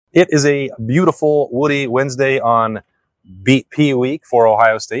It is a beautiful, woody Wednesday on Beat P week for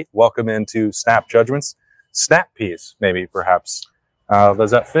Ohio State. Welcome into Snap Judgments. Snap Peas, maybe, perhaps.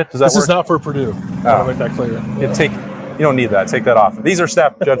 Does that fit? Does that work? This is not for Purdue. I want to make that clear. You don't need that. Take that off. These are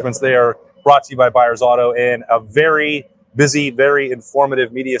Snap Judgments. They are brought to you by Byers Auto and a very busy, very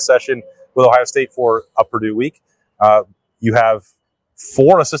informative media session with Ohio State for a Purdue week. You have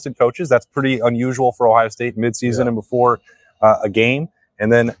 4 assistant coaches. That's pretty unusual for Ohio State midseason and before a game.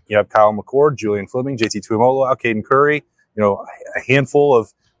 And then you have Kyle McCord, Julian Fleming, JT Tuimoloau, Caden Curry, a handful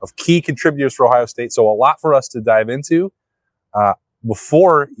of key contributors for Ohio State. So a lot for us to dive into.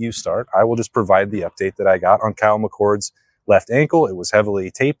 Before you start, I will just provide the update that I got on Kyle McCord's left ankle. It was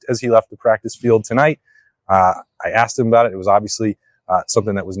heavily taped as he left the practice field tonight. I asked him about it. It was obviously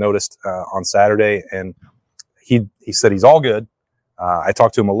something that was noticed on Saturday, and he said he's all good. I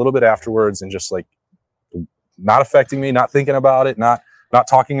talked to him a little bit afterwards and just not affecting me, not thinking about it, not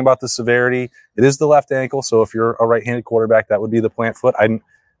talking about the severity. It is the left ankle, so if you're a right-handed quarterback, that would be the plant foot. I'm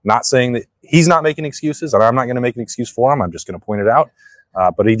not saying that he's not making excuses, and I'm not going to make an excuse for him. I'm just going to point it out.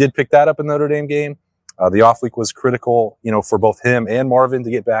 But he did pick that up in the Notre Dame game. The off week was critical, for both him and Marvin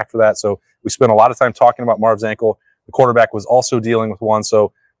to get back for that. So we spent a lot of time talking about Marv's ankle. The quarterback was also dealing with one,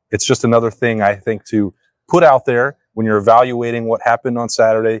 so it's just another thing I think to put out there when you're evaluating what happened on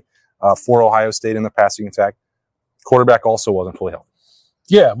Saturday for Ohio State in the passing attack. Quarterback also wasn't fully healthy.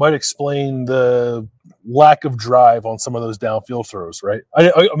 Yeah, it might explain the lack of drive on some of those downfield throws, right? I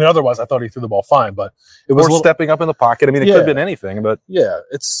mean, otherwise, I thought he threw the ball fine, but it was stepping up in the pocket. I mean, it could have been anything, but yeah,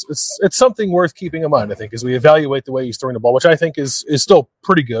 it's something worth keeping in mind. I think as we evaluate the way he's throwing the ball, which I think is still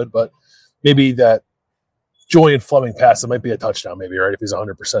pretty good, but maybe that Julian Fleming pass, it might be a touchdown, maybe, right? If he's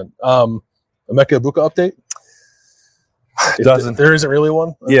 100%. Emeka Egbuka update. There isn't really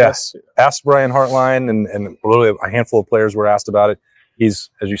one. Yes, asked Brian Hartline, and literally a handful of players were asked about it.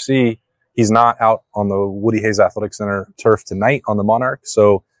 He's, as you see, he's not out on the Woody Hayes Athletic Center turf tonight on the Monarch,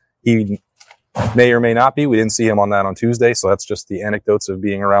 so he may or may not be. We didn't see him on that on Tuesday, so that's just the anecdotes of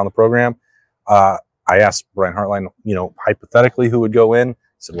being around the program. I asked Brian Hartline, hypothetically who would go in. He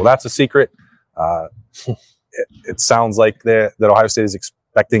said, well, that's a secret. It sounds like that Ohio State is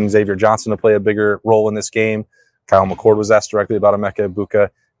expecting Xavier Johnson to play a bigger role in this game. Kyle McCord was asked directly about Emeka Egbuka.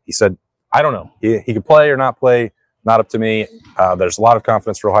 He said, I don't know. He could play or not play. Not up to me. There's a lot of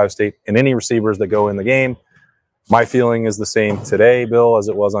confidence for Ohio State in any receivers that go in the game. My feeling is the same today, Bill, as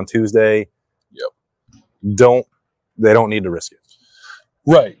it was on Tuesday. Yep. They don't need to risk it.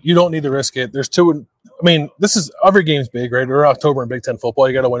 Right. You don't need to risk it. There's two. I mean, every game's big, right? We're October in Big Ten football.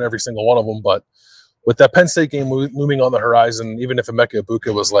 You got to win every single one of them. But with that Penn State game looming on the horizon, even if Emeka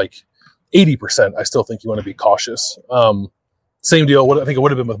Egbuka was 80%, I still think you want to be cautious. Same deal. I think it would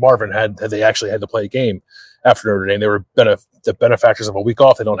have been with Marvin had they actually had to play a game after Notre Dame. They were the benefactors of a week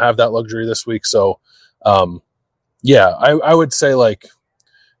off. They don't have that luxury this week. So, I would say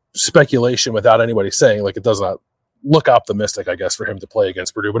speculation without anybody saying it does not look optimistic, I guess, for him to play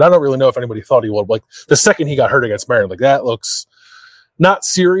against Purdue. But I don't really know if anybody thought he would. The second he got hurt against Maryland, that looks not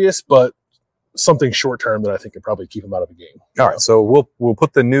serious, but something short-term that I think could probably keep him out of the game. All right, so we'll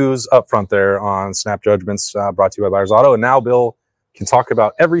put the news up front there on Snap Judgments brought to you by Byers Auto. And now Bill can talk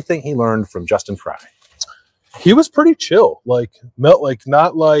about everything he learned from Justin Frye. He was pretty chill,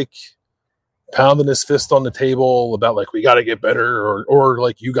 not pounding his fist on the table about we got to get better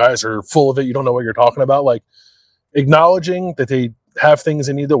or you guys are full of it. You don't know what you're talking about. Acknowledging that they have things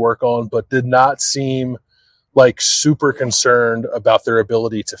they need to work on, but did not seem super concerned about their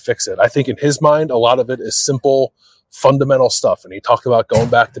ability to fix it. I think in his mind, a lot of it is simple, fundamental stuff. And he talked about going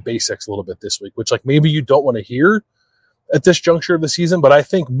back to basics a little bit this week, which maybe you don't want to hear at this juncture of the season, but I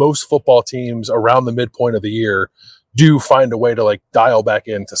think most football teams around the midpoint of the year do find a way to dial back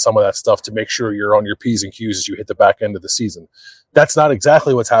into some of that stuff to make sure you're on your P's and Q's as you hit the back end of the season. That's not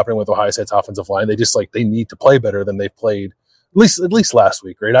exactly what's happening with Ohio State's offensive line. They just they need to play better than they've played at least last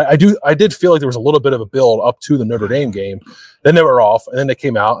week, right? I did feel there was a little bit of a build up to the Notre Dame game. Then they were off, and then they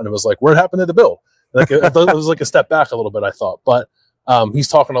came out, and it was what happened to the build? It was a step back a little bit, I thought. But he's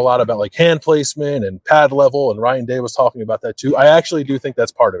talking a lot about hand placement and pad level, and Ryan Day was talking about that too. I actually do think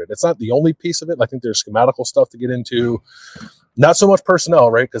that's part of it. It's not the only piece of it. I think there's schematical stuff to get into. Not so much personnel,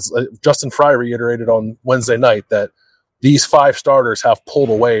 right? Because Justin Frye reiterated on Wednesday night that these 5 starters have pulled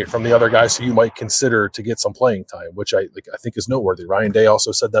away from the other guys who you might consider to get some playing time, which I think is noteworthy. Ryan Day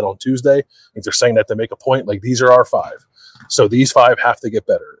also said that on Tuesday. I think they're saying that to make a point, these are our 5. So these 5 have to get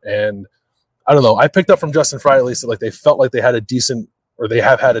better. And I don't know. I picked up from Justin Frye at least that they felt like they had a decent, or they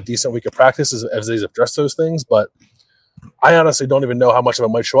have had a decent week of practice as they've addressed those things. But I honestly don't even know how much of it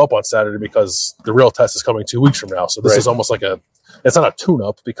might show up on Saturday because the real test is coming 2 weeks from now. So this is almost like it's not a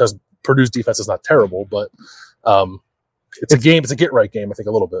tune-up because Purdue's defense is not terrible, but it's a game. It's a get-right game, I think,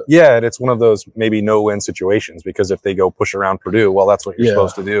 a little bit. Yeah, and it's one of those maybe no-win situations because if they go push around Purdue, well, that's what you're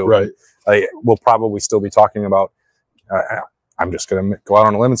supposed to do. Right. We'll probably still be talking about I'm just going to go out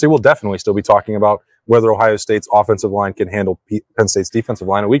on a limb and say we'll definitely still be talking about whether Ohio State's offensive line can handle Penn State's defensive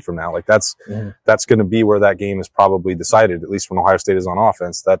line a week from now. Like that's going to be where that game is probably decided, at least when Ohio State is on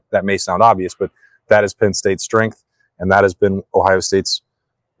offense. That may sound obvious, but that is Penn State's strength, and that has been Ohio State's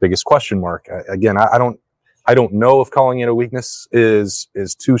biggest question mark. Again, I don't know if calling it a weakness is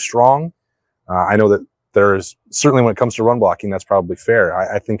too strong. I know that there is certainly when it comes to run blocking, that's probably fair.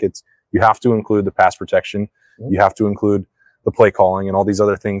 I think you have to include the pass protection. You have to include the play calling and all these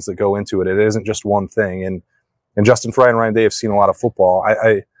other things that go into it. It isn't just one thing. And Justin Frye and Ryan Day have seen a lot of football.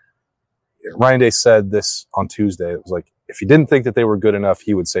 Ryan Day said this on Tuesday. It was like, if he didn't think that they were good enough,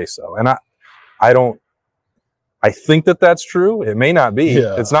 he would say so. And I think that that's true. It may not be.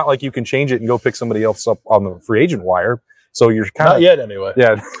 Yeah. It's not like you can change it and go pick somebody else up on the free agent wire. So you're kind of not yet anyway.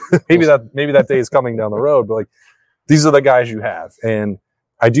 Yeah. maybe that day is coming down the road, but like these are the guys you have. And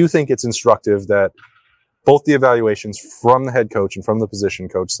I do think it's instructive that both the evaluations from the head coach and from the position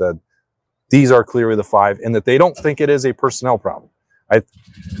coach said these are clearly the five and that they don't think it is a personnel problem.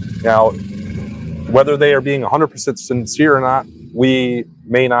 Now, whether they are being 100% sincere or not, we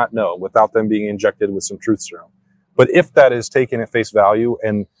may not know without them being injected with some truth serum. But if that is taken at face value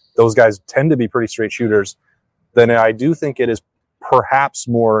and those guys tend to be pretty straight shooters, then I do think it is perhaps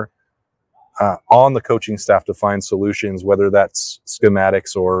more on the coaching staff to find solutions, whether that's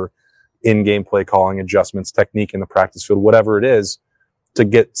schematics or in-game play calling, adjustments, technique in the practice field, whatever it is, to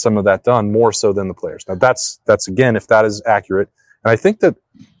get some of that done more so than the players. Now that's again, if that is accurate. And I think that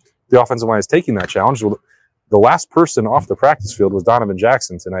the offensive line is taking that challenge. The last person off the practice field was Donovan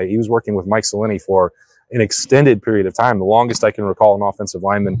Jackson tonight. He was working with Mike Salini for an extended period of time, the longest I can recall an offensive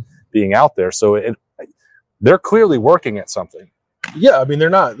lineman being out there. So they're clearly working at something. Yeah, I mean, they're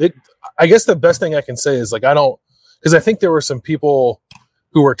not. I guess the best thing I can say is because I think there were some people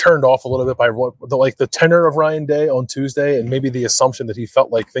who were turned off a little bit by the tenor of Ryan Day on Tuesday and maybe the assumption that he felt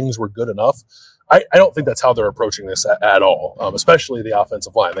like things were good enough. I don't think that's how they're approaching this at all, especially the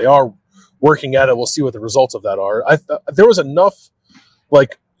offensive line. They are working at it. We'll see what the results of that are. There was enough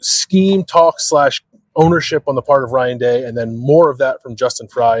scheme talk / ownership on the part of Ryan Day and then more of that from Justin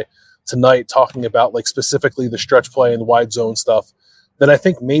Frye tonight talking about specifically the stretch play and the wide zone stuff that I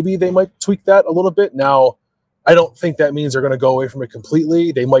think maybe they might tweak that a little bit. Now, I don't think that means they're going to go away from it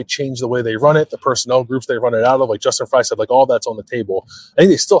completely. They might change the way they run it, the personnel groups they run it out of. Like Justin Frye said, all that's on the table. I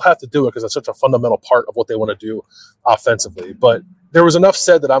think they still have to do it because it's such a fundamental part of what they want to do offensively. But there was enough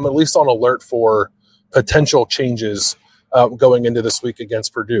said that I'm at least on alert for potential changes going into this week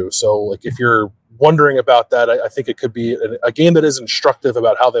against Purdue. So, if you're wondering about that, I think it could be a game that is instructive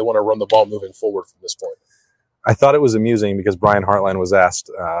about how they want to run the ball moving forward from this point. I thought it was amusing because Brian Hartline was asked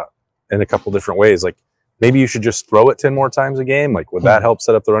in a couple different ways, maybe you should just throw it 10 more times a game. Would that help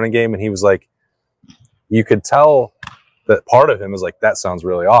set up the running game? And he was like, you could tell that part of him is that sounds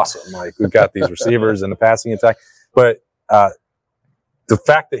really awesome. We've got these receivers and the passing attack. But the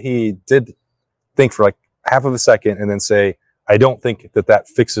fact that he did think for half of a second and then say, I don't think that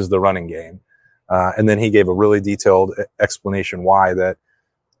fixes the running game. And then he gave a really detailed explanation why that,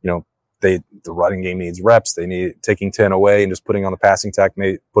 the running game needs reps. They need taking 10 away and just putting on the passing attack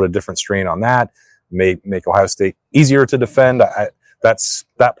may put a different strain on that. May make Ohio State easier to defend.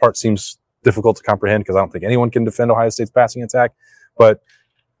 That part seems difficult to comprehend because I don't think anyone can defend Ohio State's passing attack. But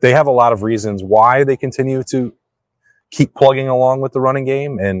they have a lot of reasons why they continue to keep plugging along with the running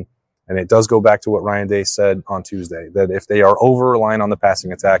game. And it does go back to what Ryan Day said on Tuesday, that if they are over-reliant on the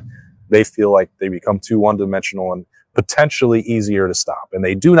passing attack, they feel like they become too one-dimensional and potentially easier to stop. And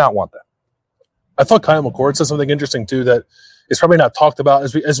they do not want that. I thought Kyle McCord said something interesting, too, that is probably not talked about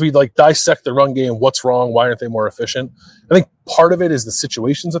as we dissect the run game. What's wrong? Why aren't they more efficient? I think part of it is the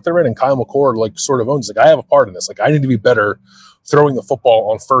situations that they're in, and Kyle McCord sort of owns I have a part in this. I need to be better throwing the football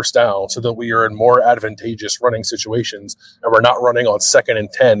on first down so that we are in more advantageous running situations and we're not running on 2nd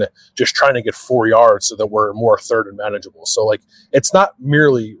and 10 just trying to get 4 yards so that we're more third and manageable. So it's not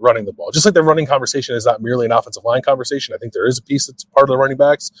merely running the ball. Just like the running conversation is not merely an offensive line conversation. I think there is a piece that's part of the running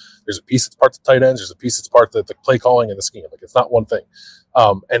backs. There's a piece that's part of the tight ends. There's a piece that's part of the play calling and the scheme. It's not one thing.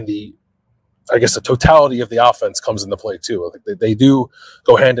 And the totality of the offense comes into play too. They do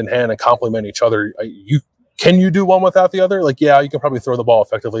go hand in hand and complement each other. Can you do one without the other? Yeah, you can probably throw the ball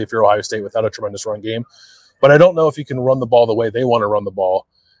effectively if you're Ohio State without a tremendous run game. But I don't know if you can run the ball the way they want to run the ball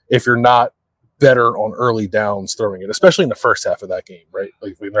if you're not better on early downs throwing it, especially in the first half of that game, right?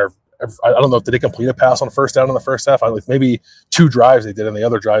 Like I don't know if did they complete a pass on a first down in the first half. Maybe 2 drives they did, and the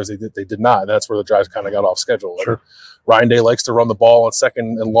other drives they did not. And that's where the drives kind of got off schedule. Sure. Ryan Day likes to run the ball on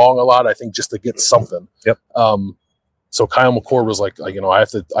second and long a lot, I think, just to get something. Yep. So Kyle McCord was like,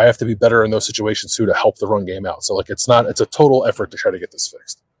 I have to be better in those situations too to help the run game out. So like it's a total effort to try to get this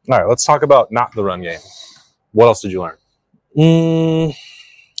fixed. All right, let's talk about not the run game. What else did you learn?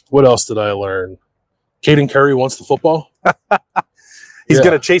 What else did I learn? Caden Curry wants the football. He's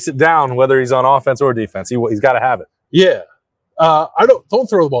going to chase it down whether he's on offense or defense. He's got to have it. Yeah. I don't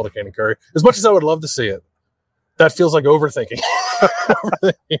throw the ball to Caden Curry. As much as I would love to see it, that feels like overthinking.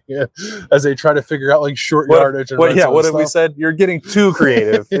 As they try to figure out like short yardage. What have we said? You're getting too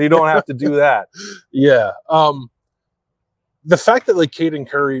creative. You don't have to do that. Yeah. The fact that like Caden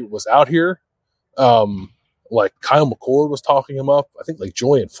Curry was out here, like Kyle McCord was talking him up. I think like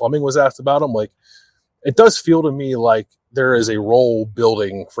Julian Fleming was asked about him. Like it does feel to me like there is a role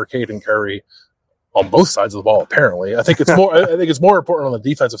building for Caden Curry on both sides of the ball. Apparently, I think it's more important on the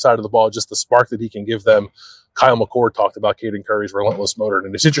defensive side of the ball, just the spark that he can give them. Kyle McCord talked about Caden Curry's relentless motor,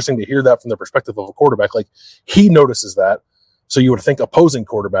 and it's interesting to hear that from the perspective of a quarterback. Like he notices that, so you would think opposing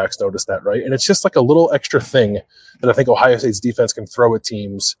quarterbacks notice that, right? And it's just like a little extra thing that I think Ohio State's defense can throw at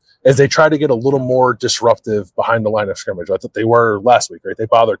teams as they try to get a little more disruptive behind the line of scrimmage. I thought they were last week, right? They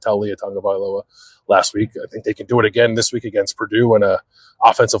bothered Talia Tagovailoa last week. I think they can do it again this week against Purdue, and a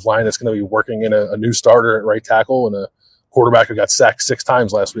offensive line that's going to be working in a new starter at right tackle and a quarterback who got sacked 6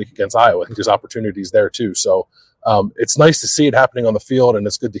 times last week against Iowa. I think there's opportunities there too. So it's nice to see it happening on the field, and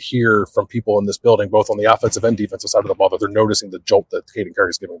it's good to hear from people in this building, both on the offensive and defensive side of the ball, that they're noticing the jolt that Caden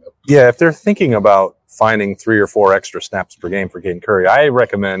Curry is giving them. Yeah, if they're thinking about finding 3 or 4 extra snaps per game for Caden Curry, I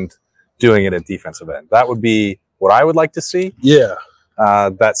recommend doing it at defensive end. That would be what I would like to see. Yeah.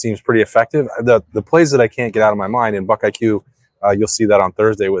 That seems pretty effective. The plays that I can't get out of my mind in Buckeye Q, you'll see that on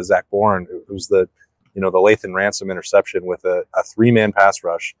Thursday with Zach Bourne. It was the Lathan Ransom interception with a 3-man pass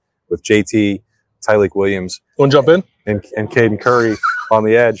rush with JT, Tyleik Williams. Want to jump in? And Caden Curry on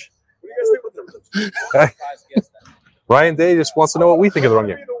the edge. What do you guys think with the Ryan Day just wants to know what we think of the run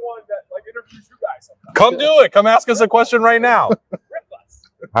game. Come do it. Come ask us a question right now.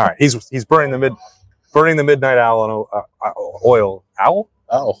 All right, he's burning the midnight oil. Owl?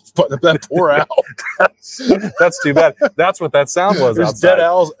 Owl. That poor owl. That's too bad. That's what that sound was. There's outside. dead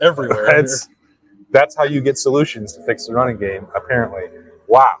owls everywhere. That's how you get solutions to fix the running game, apparently.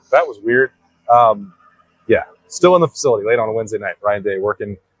 Wow, that was weird. Yeah, still in the facility late on a Wednesday night. Ryan Day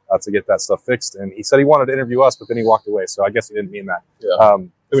working to get that stuff fixed. And he said he wanted to interview us, but then he walked away. So I guess he didn't mean that. Yeah.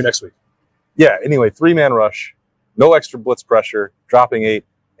 Maybe next week. Yeah, anyway, 3-man rush, no extra blitz pressure, dropping 8.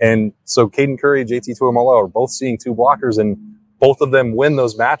 And so Caden Curry and JT Tuimoloau are both seeing 2 blockers, and both of them win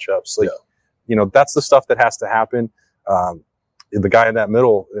those matchups. That's the stuff that has to happen. The guy in that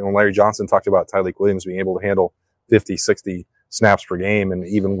middle, Larry Johnson talked about Tyleik Williams being able to handle 50, 60 snaps per game, and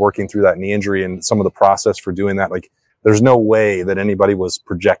even working through that knee injury and some of the process for doing that. Like, there's no way that anybody was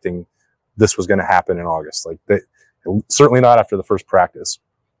projecting this was going to happen in August. Certainly not after the first practice.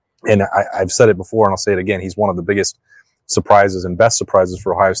 And I've said it before, and I'll say it again. He's one of the biggest surprises and best surprises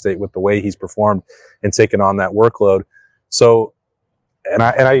for Ohio State with the way he's performed and taken on that workload. So,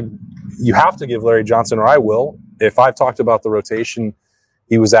 you have to give Larry Johnson, or I will. If I've talked about the rotation,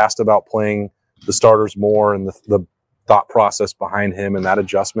 he was asked about playing the starters more and the thought process behind him and that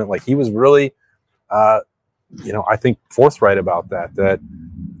adjustment. Like, he was really, I think forthright about that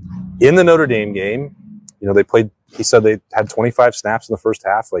in the Notre Dame game, he said they had 25 snaps in the first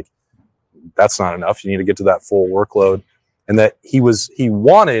half. Like, that's not enough. You need to get to that full workload. And that he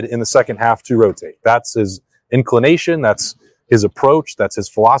wanted in the second half to rotate. That's his inclination. That's his approach. That's his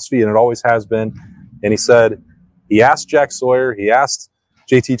philosophy. And it always has been. And he said, he asked Jack Sawyer, he asked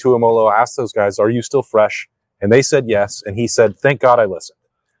JT Tuimoloau, asked those guys, are you still fresh? And they said yes. And he said, thank God I listened.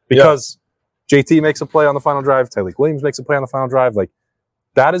 Because JT makes a play on the final drive. Tyleik Williams makes a play on the final drive. Like,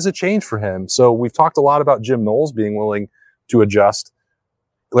 that is a change for him. So we've talked a lot about Jim Knowles being willing to adjust.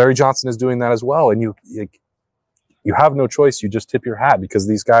 Larry Johnson is doing that as well. And you have no choice. You just tip your hat because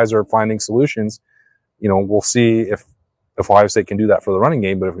these guys are finding solutions. We'll see if Ohio State can do that for the running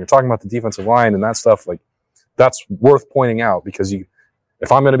game. But if you're talking about the defensive line and that stuff, like, that's worth pointing out because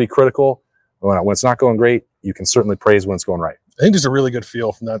if I'm going to be critical when it's not going great, you can certainly praise when it's going right. I think there's a really good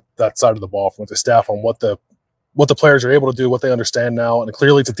feel from that side of the ball from the staff on what the players are able to do, what they understand now. And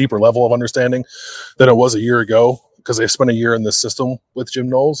clearly it's a deeper level of understanding than it was a year ago because they've spent a year in this system with Jim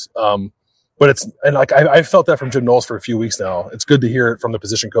Knowles. But But I felt that from Jim Knowles for a few weeks now. It's good to hear it from the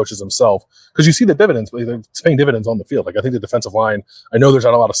position coaches themselves because you see the dividends. It's paying dividends on the field. Like I think the defensive line. I know there's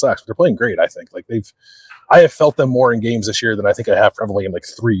not a lot of sacks, but they're playing great. I think I have felt them more in games this year than I think I have probably in like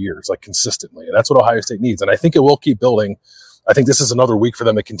 3 years, like consistently. And that's what Ohio State needs. And I think it will keep building. I think this is another week for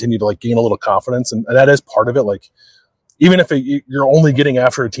them to continue to like gain a little confidence, and that is part of it. Like even if you're only getting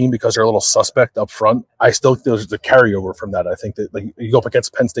after a team because they're a little suspect up front, I still think there's the carryover from that. I think that like you go up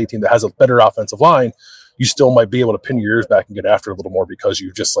against a Penn State team that has a better offensive line, you still might be able to pin your ears back and get after it a little more because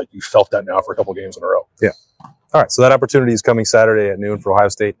you felt that now for a couple games in a row. Yeah. All right. So that opportunity is coming Saturday at noon for Ohio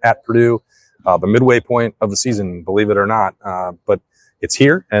State at Purdue, the midway point of the season, believe it or not. But it's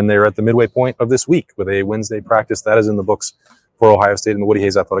here, and they're at the midway point of this week with a Wednesday practice. That is in the books for Ohio State and the Woody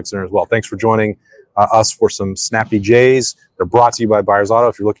Hayes Athletic Center as well. Thanks for joining us for some Snappy Jays. They're brought to you by Byers Auto.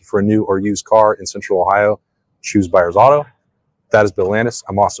 If you're looking for a new or used car in Central Ohio, choose Byers Auto. That is Bill Landis.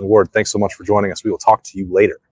 I'm Austin Ward. Thanks so much for joining us. We will talk to you later.